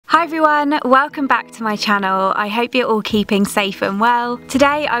Hi everyone, welcome back to my channel. I hope you're all keeping safe and well.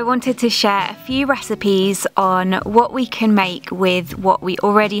 Today I wanted to share a few recipes on what we can make with what we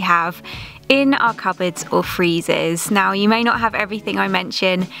already have in our cupboards or freezers. Now you may not have everything I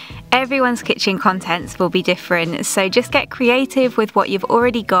mention, everyone's kitchen contents will be different, so just get creative with what you've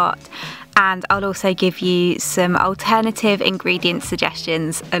already got, and I'll also give you some alternative ingredient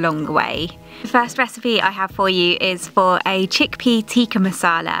suggestions along the way. The first recipe I have for you is for a chickpea tikka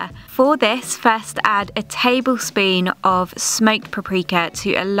masala. For this, first add a tablespoon of smoked paprika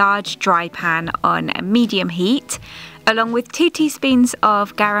to a large dry pan on a medium heat, along with 2 teaspoons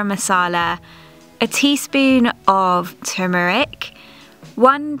of garam masala, a teaspoon of turmeric,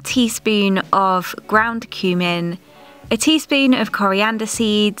 1 teaspoon of ground cumin, a teaspoon of coriander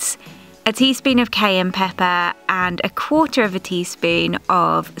seeds, a teaspoon of cayenne pepper, and 1/4 teaspoon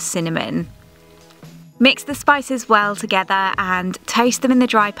of cinnamon. Mix the spices well together and toast them in the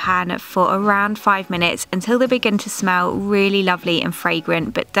dry pan for around 5 minutes until they begin to smell really lovely and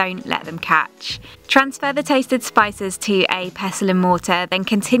fragrant, but don't let them catch. Transfer the toasted spices to a pestle and mortar, then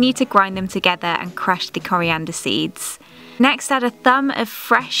continue to grind them together and crush the coriander seeds. Next, add a thumb of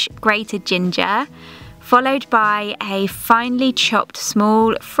fresh grated ginger, followed by a finely chopped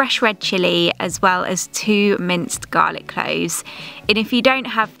small fresh red chilli, as well as 2 minced garlic cloves. And if you don't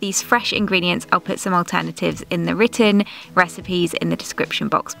have these fresh ingredients, I'll put some alternatives in the written recipes in the description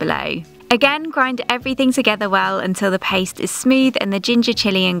box below. Again, grind everything together well until the paste is smooth and the ginger,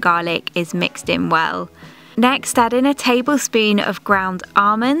 chilli and garlic is mixed in well. Next, add in a tablespoon of ground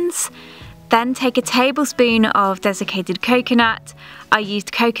almonds. Then take a tablespoon of desiccated coconut. I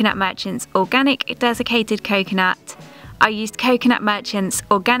used Coconut Merchant's organic desiccated coconut. I used Coconut Merchant's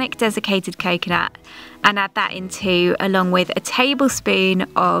organic desiccated coconut, and add that into along with a tablespoon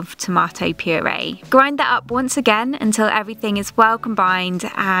of tomato puree. Grind that up once again until everything is well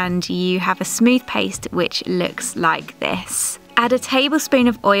combined and you have a smooth paste which looks like this. Add a tablespoon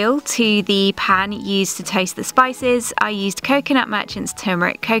of oil to the pan used to toast the spices. I used Coconut Merchant's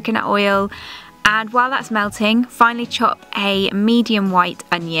turmeric coconut oil, and while that's melting, finely chop a medium white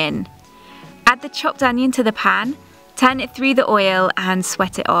onion. Add the chopped onion to the pan, turn it through the oil and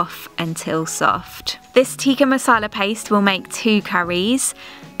sweat it off until soft. This tikka masala paste will make 2 curries.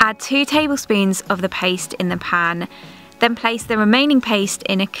 Add 2 tablespoons of the paste in the pan. Then place the remaining paste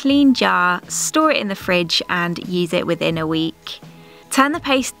in a clean jar, store it in the fridge and use it within a week. Turn the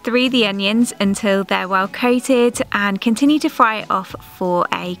paste through the onions until they're well coated and continue to fry it off for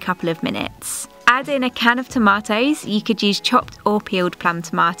a couple of minutes. Add in a can of tomatoes. You could use chopped or peeled plum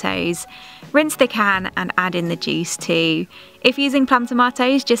tomatoes. Rinse the can and add in the juice too. If using plum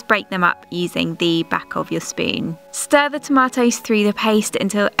tomatoes, just break them up using the back of your spoon. Stir the tomatoes through the paste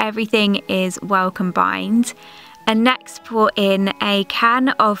until everything is well combined. And next, pour in a can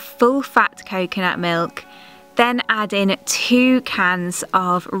of full fat coconut milk. Then add in 2 cans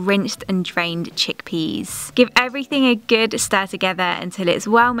of rinsed and drained chickpeas. Give everything a good stir together until it's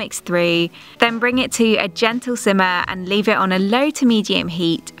well mixed through. Then bring it to a gentle simmer and leave it on a low to medium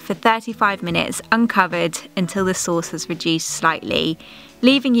heat for 35 minutes uncovered until the sauce has reduced slightly,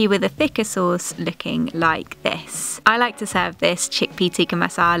 leaving you with a thicker sauce looking like this. I like to serve this chickpea tikka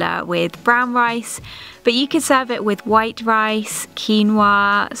masala with brown rice, but you could serve it with white rice,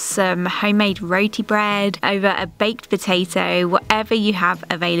 quinoa, some homemade roti bread, over a baked potato, whatever you have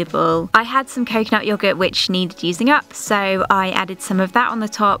available. I had some coconut yogurt which needed using up, so I added some of that on the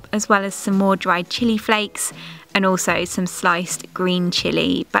top, as well as some more dried chili flakes and also some sliced green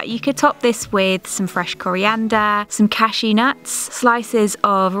chilli. But you could top this with some fresh coriander, some cashew nuts, slices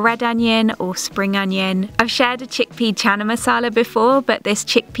of red onion or spring onion. I've shared a chickpea chana masala before, but this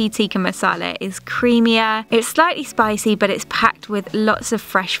chickpea tikka masala is creamier. It's slightly spicy, but it's packed with lots of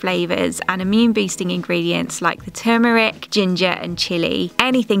fresh flavours and immune boosting ingredients like the turmeric, ginger and chilli.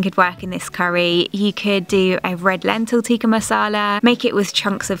 Anything could work in this curry. You could do a red lentil tikka masala, make it with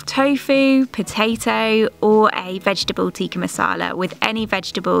chunks of tofu, potato, or a vegetable tikka masala with any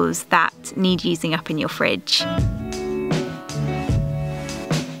vegetables that need using up in your fridge.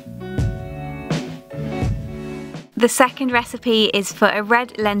 The second recipe is for a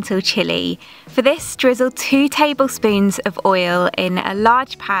red lentil chilli. For this, drizzle 2 tablespoons of oil in a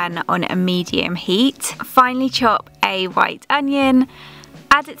large pan on a medium heat. Finely chop a white onion,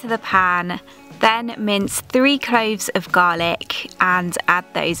 add it to the pan, then mince 3 cloves of garlic and add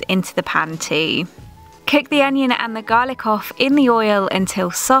those into the pan too. Cook the onion and the garlic off in the oil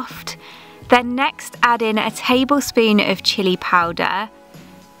until soft. Then next add in a tablespoon of chili powder,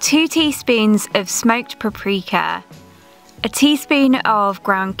 2 teaspoons of smoked paprika, a teaspoon of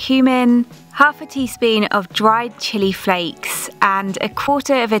ground cumin, half a teaspoon of dried chili flakes, and a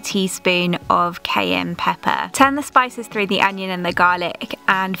quarter of a teaspoon of cayenne pepper. Turn the spices through the onion and the garlic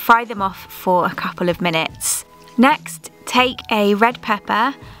and fry them off for a couple of minutes. Next, take a red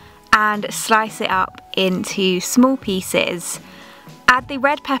pepper and slice it up into small pieces. Add the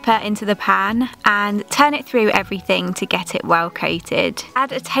red pepper into the pan and turn it through everything to get it well coated.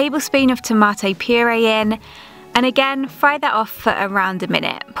 Add a tablespoon of tomato puree in, and again fry that off for around a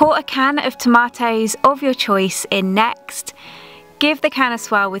minute. Pour a can of tomatoes of your choice in next. Give the can a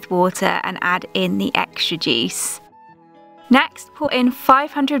swirl with water and add in the extra juice. Next, pour in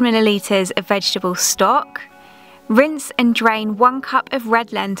 500 milliliters of vegetable stock. Rinse and drain 1 cup of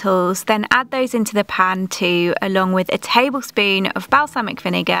red lentils, then add those into the pan too, along with a tablespoon of balsamic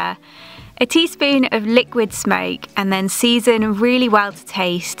vinegar, a teaspoon of liquid smoke, and then season really well to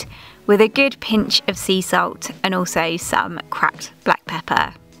taste with a good pinch of sea salt and also some cracked black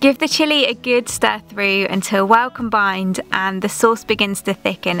pepper. Give the chili a good stir through until well combined and the sauce begins to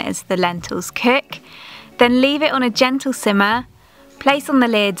thicken as the lentils cook. Then leave it on a gentle simmer. Place on the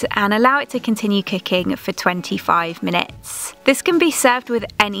lid and allow it to continue cooking for 25 minutes. This can be served with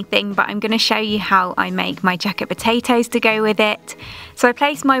anything, but I'm going to show you how I make my jacket potatoes to go with it. So I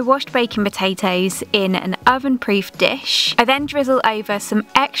place my washed bacon potatoes in an oven-proof dish. I then drizzle over some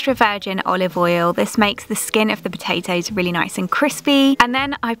extra virgin olive oil. This makes the skin of the potatoes really nice and crispy. And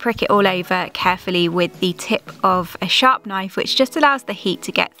then I prick it all over carefully with the tip of a sharp knife, which just allows the heat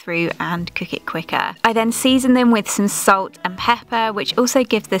to get through and cook it quicker. I then season them with some salt and pepper, which also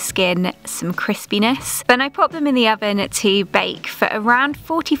gives the skin some crispiness. Then I pop them in the oven to bake for around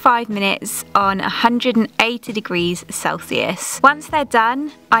 45 minutes on 180 degrees Celsius. Once they're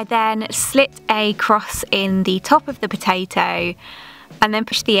done, I then slit a cross in the top of the potato and then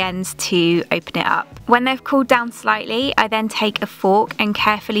push the ends to open it up. When they've cooled down slightly, I then take a fork and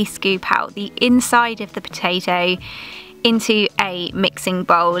carefully scoop out the inside of the potato into a mixing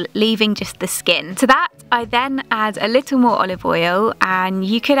bowl, leaving just the skin. To that, I then add a little more olive oil, and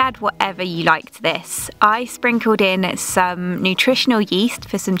you could add whatever you like to this. I sprinkled in some nutritional yeast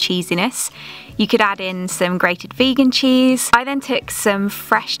for some cheesiness. You could add in some grated vegan cheese. I then took some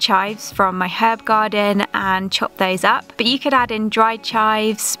fresh chives from my herb garden and chopped those up, but you could add in dried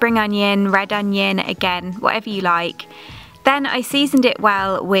chives, spring onion, red onion, again, whatever you like. Then I seasoned it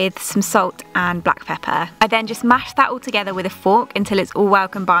well with some salt and black pepper. I then just mashed that all together with a fork until it's all well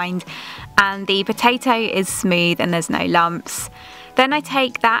combined and the potato is smooth and there's no lumps. Then I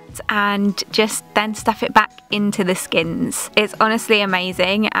take that and just then stuff it back into the skins. It's honestly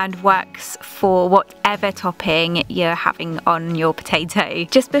amazing and works for whatever topping you're having on your potato.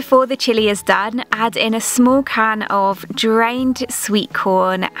 Just before the chili is done, add in a small can of drained sweet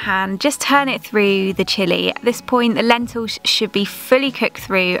corn and just turn it through the chili. At this point, the lentils should be fully cooked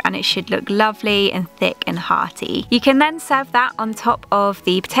through and it should look lovely and thick and hearty. You can then serve that on top of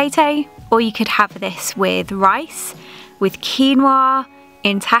the potato, or you could have this with rice, with quinoa,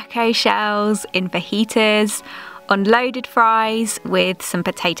 in taco shells, in fajitas, on loaded fries, with some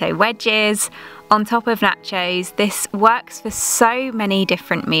potato wedges, on top of nachos. This works for so many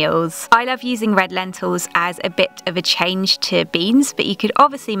different meals. I love using red lentils as a bit of a change to beans, but you could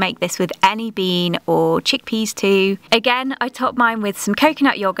obviously make this with any bean or chickpeas too. Again, I top mine with some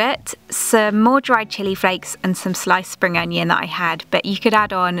coconut yogurt, some more dried chili flakes and some sliced spring onion that I had, but you could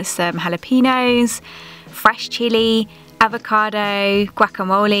add on some jalapenos, fresh chili, avocado,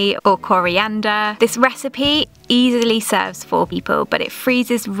 guacamole or coriander. This recipe easily serves 4 people, but it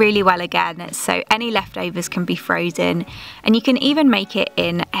freezes really well again, so any leftovers can be frozen, and you can even make it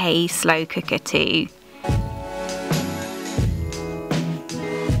in a slow cooker too.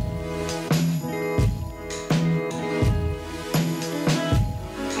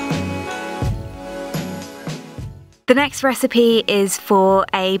 The next recipe is for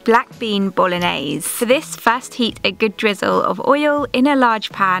a black bean bolognese. For this, first heat a good drizzle of oil in a large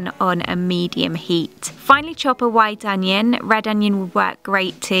pan on a medium heat. Finely chop a white onion, red onion will work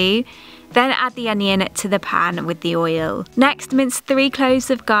great too. Then add the onion to the pan with the oil. Next, mince 3 cloves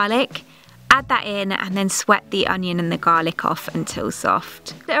of garlic. Add that in and then sweat the onion and the garlic off until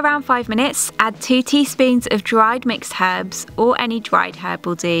soft. At around 5 minutes, add 2 teaspoons of dried mixed herbs, or any dried herb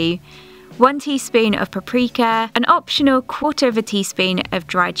will do. 1 teaspoon of paprika, an optional 1/4 teaspoon of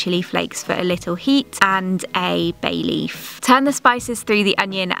dried chili flakes for a little heat, and a bay leaf. Turn the spices through the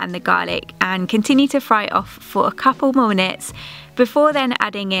onion and the garlic and continue to fry off for a couple more minutes before then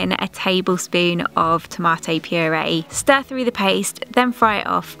adding in a tablespoon of tomato puree. Stir through the paste, then fry it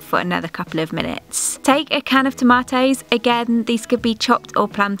off for another couple of minutes. Take a can of tomatoes. Again, these could be chopped or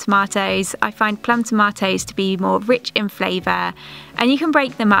plum tomatoes. I find plum tomatoes to be more rich in flavour and you can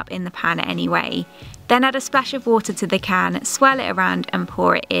break them up in the pan anyway. Then add a splash of water to the can, swirl it around and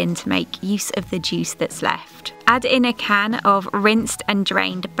pour it in to make use of the juice that's left. Add in a can of rinsed and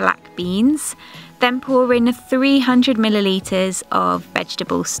drained black beans. Then pour in 300 millilitres of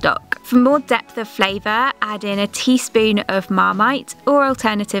vegetable stock. For more depth of flavour, add in a teaspoon of Marmite, or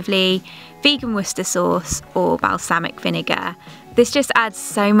alternatively, vegan Worcester sauce or balsamic vinegar. This just adds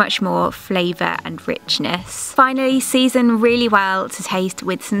so much more flavour and richness. Finally, season really well to taste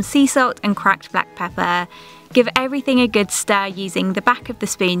with some sea salt and cracked black pepper. Give everything a good stir using the back of the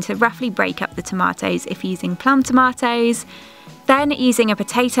spoon to roughly break up the tomatoes if using plum tomatoes. Then, using a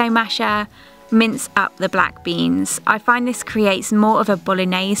potato masher, mince up the black beans. I find this creates more of a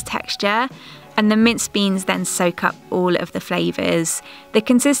bolognese texture, and the minced beans then soak up all of the flavours. The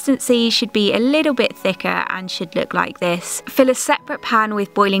consistency should be a little bit thicker and should look like this. Fill a separate pan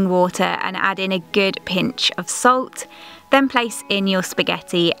with boiling water and add in a good pinch of salt. Then place in your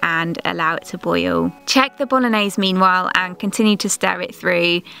spaghetti and allow it to boil. Check the bolognese meanwhile and continue to stir it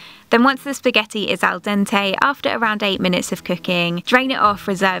through. Then once the spaghetti is al dente, after around 8 minutes of cooking, drain it off,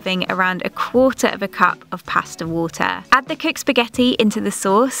 reserving around 1/4 cup of pasta water. Add the cooked spaghetti into the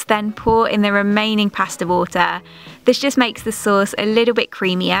sauce, then pour in the remaining pasta water. This just makes the sauce a little bit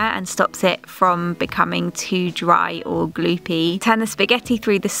creamier and stops it from becoming too dry or gloopy. Turn the spaghetti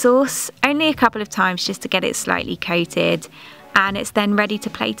through the sauce, only a couple of times just to get it slightly coated, and it's then ready to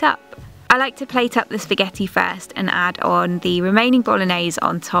plate up. I like to plate up the spaghetti first and add on the remaining bolognese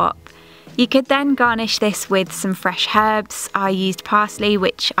on top. You could then garnish this with some fresh herbs. I used parsley,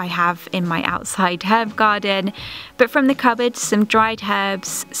 which I have in my outside herb garden, but from the cupboard, some dried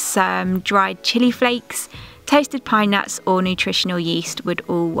herbs, some dried chili flakes, toasted pine nuts or nutritional yeast would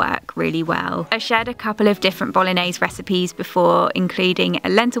all work really well. I shared a couple of different bolognese recipes before, including a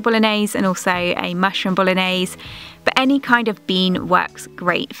lentil bolognese and also a mushroom bolognese, but any kind of bean works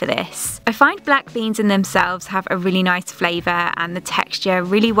great for this. I find black beans in themselves have a really nice flavour and the texture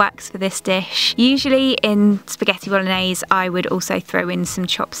really works for this dish. Usually in spaghetti bolognese I would also throw in some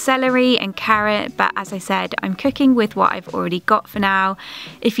chopped celery and carrot, but as I said, I'm cooking with what I've already got for now.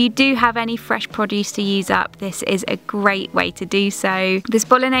 If you do have any fresh produce to use up, this is a great way to do so. This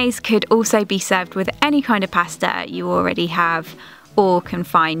bolognese could also be served with any kind of pasta you already have or can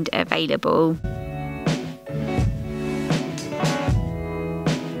find available.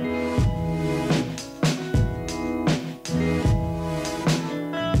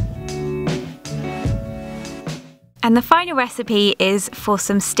 And the final recipe is for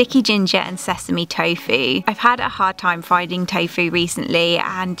some sticky ginger and sesame tofu. I've had a hard time finding tofu recently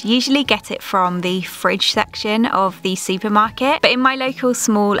and usually get it from the fridge section of the supermarket, but in my local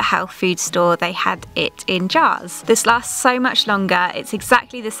small health food store they had it in jars. This lasts so much longer, it's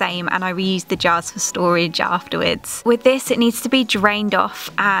exactly the same, and I reused the jars for storage afterwards. With this, it needs to be drained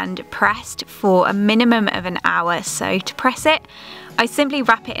off and pressed for a minimum of an hour. So to press it, I simply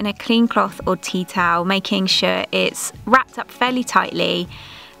wrap it in a clean cloth or tea towel, making sure it's wrapped up fairly tightly.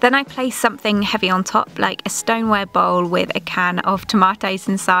 Then I place something heavy on top, like a stoneware bowl with a can of tomatoes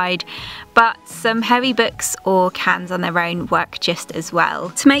inside, but some heavy books or cans on their own work just as well.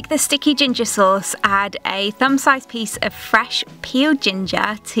 To make the sticky ginger sauce, add a thumb-sized piece of fresh peeled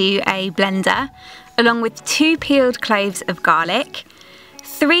ginger to a blender, along with 2 peeled cloves of garlic,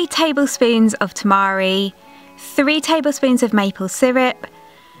 3 tablespoons of tamari, 3 tablespoons of maple syrup,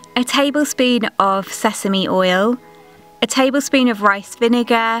 a tablespoon of sesame oil, a tablespoon of rice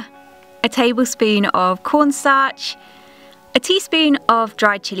vinegar, a tablespoon of cornstarch, a teaspoon of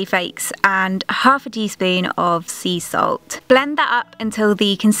dried chili flakes, and half a teaspoon of sea salt. Blend that up until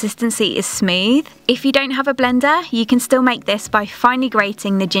the consistency is smooth. If you don't have a blender, you can still make this by finely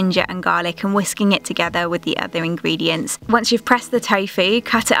grating the ginger and garlic and whisking it together with the other ingredients. Once you've pressed the tofu,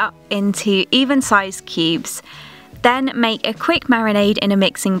 cut it up into even-sized cubes. Then make a quick marinade in a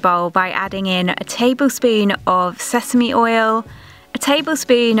mixing bowl by adding in a tablespoon of sesame oil, a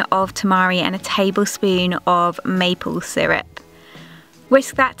tablespoon of tamari, and a tablespoon of maple syrup.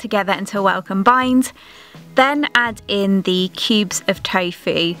 Whisk that together until well combined. Then add in the cubes of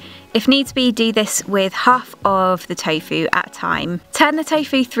tofu. If needs be, do this with half of the tofu at a time. Turn the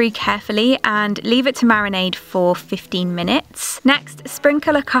tofu through carefully and leave it to marinate for 15 minutes. Next,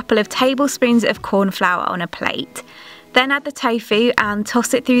 sprinkle a couple of tablespoons of corn flour on a plate. Then add the tofu and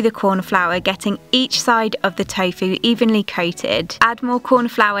toss it through the corn flour, getting each side of the tofu evenly coated. Add more corn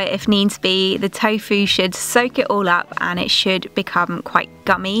flour if needs be. The tofu should soak it all up and it should become quite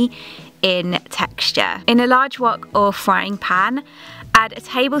gummy in texture. In a large wok or frying pan, Add a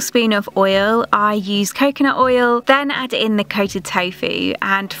tablespoon of oil, I use coconut oil, then add in the coated tofu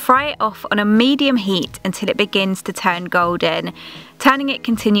and fry it off on a medium heat until it begins to turn golden, turning it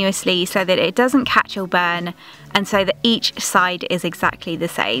continuously so that it doesn't catch or burn and so that each side is exactly the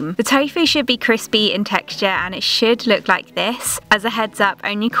same. The tofu should be crispy in texture and it should look like this. As a heads up,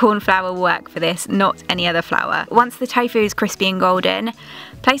 only corn flour will work for this, not any other flour. Once the tofu is crispy and golden,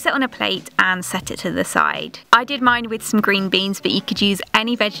 place it on a plate and set it to the side. I did mine with some green beans, but you could use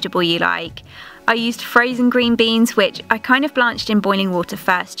any vegetable you like. I used frozen green beans, which I kind of blanched in boiling water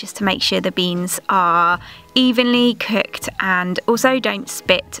first just to make sure the beans are evenly cooked and also don't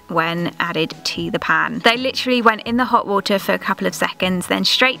spit when added to the pan. They literally went in the hot water for a couple of seconds, then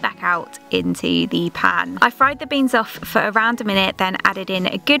straight back out into the pan. I fried the beans off for around a minute, then added in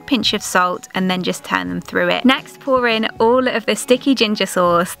a good pinch of salt and then just turn them through it. Next, pour in all of the sticky ginger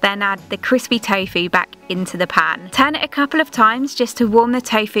sauce, then add the crispy tofu back into the pan. Turn it a couple of times just to warm the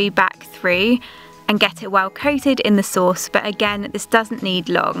tofu back through and get it well coated in the sauce, but again, this doesn't need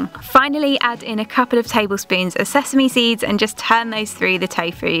long. Finally, add in a couple of tablespoons of sesame seeds and just turn those through the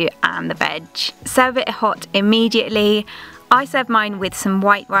tofu and the veg. Serve it hot immediately. I serve mine with some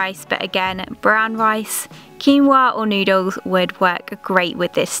white rice, but again, brown rice, quinoa or noodles would work great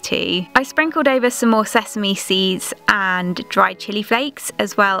with this too. I sprinkled over some more sesame seeds and dried chili flakes,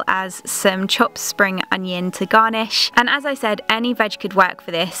 as well as some chopped spring onion to garnish. And as I said, any veg could work for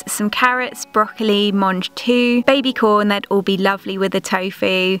this. Some carrots, broccoli, mange too, baby corn, they'd all be lovely with the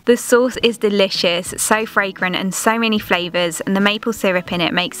tofu. The sauce is delicious, so fragrant and so many flavours, and the maple syrup in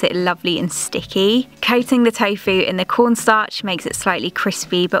it makes it lovely and sticky. Coating the tofu in the cornstarch makes it slightly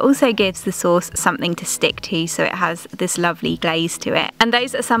crispy, but also gives the sauce something to stick to, so it has this lovely glaze to it. And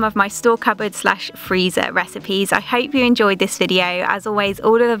those are some of my store cupboard / freezer recipes. I hope you enjoyed this video. As always,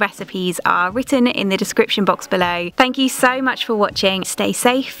 all of the recipes are written in the description box below. Thank you so much for watching. Stay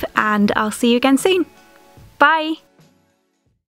safe and I'll see you again soon. Bye!